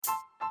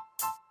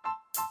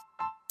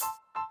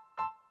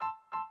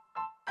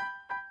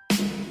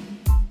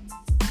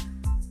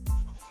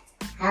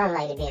don't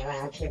like to be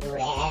around people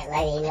that act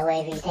like they know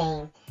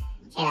everything,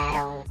 and I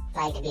don't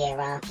like to be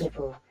around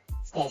people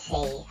that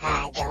say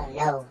I don't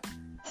know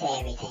to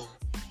everything.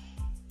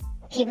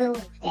 People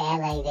that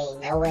act like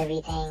they know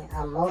everything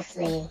are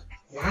mostly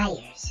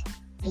liars,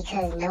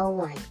 because no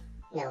one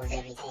knows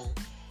everything,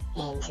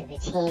 and to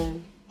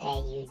pretend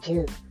that you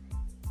do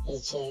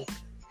is just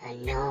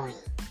annoying.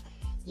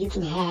 You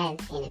can have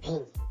an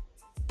opinion,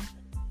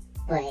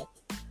 but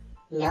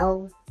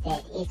know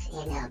that it's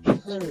an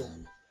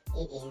opinion.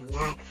 It is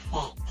not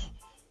fact.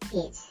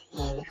 It's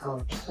an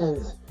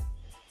opinion.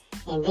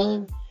 And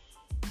then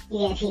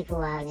you got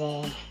people out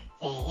there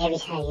that every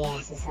time you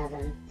ask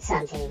them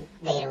something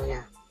they don't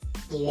know.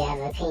 Do you have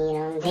an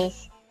opinion on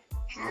this?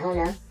 I don't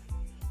know.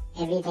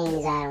 Everything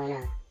is I don't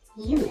know.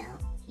 You know.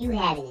 You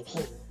have an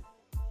opinion.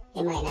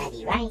 It might not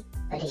be right,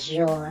 but it's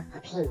your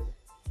opinion.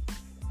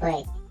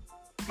 But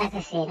like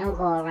I said, don't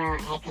go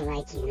around acting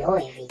like you know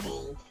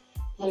everything.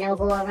 And don't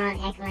go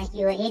around acting like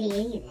you're an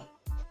idiot either.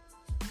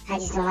 I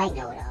just don't like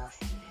know-it-alls.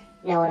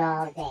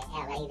 Know-it-alls that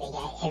act like they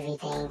got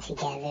everything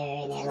together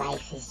and their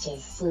life is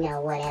just,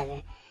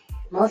 whatever.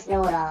 Most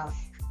know-it-alls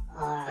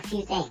are a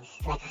few things.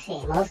 Like I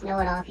said, most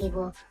know-it-all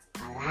people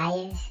are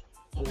liars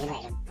and they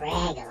like to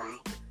brag a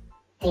lot.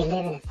 They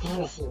live in a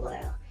fantasy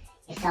world.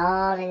 It's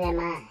all in their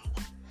mind.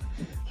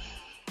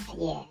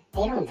 Yeah,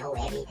 they don't know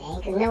everything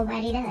because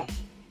nobody does.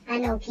 I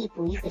know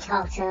people, you can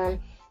talk to them,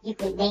 they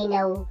act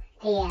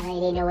like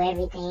they know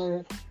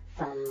everything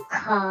from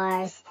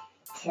cars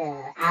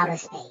to outer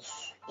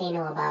space. They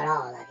know about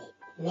all of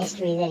it.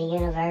 Mysteries of the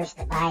universe,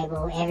 the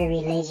Bible, every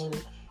religion.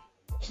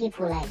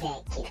 People like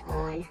that get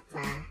on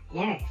my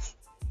nerves.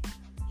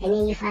 And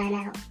then you find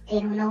out they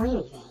don't know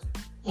anything.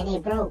 And they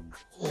broke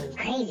and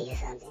crazy or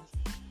something.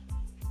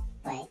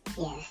 But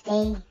yeah,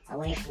 stay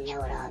away from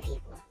know-it-all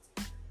people.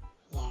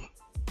 Yeah,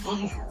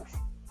 assholes.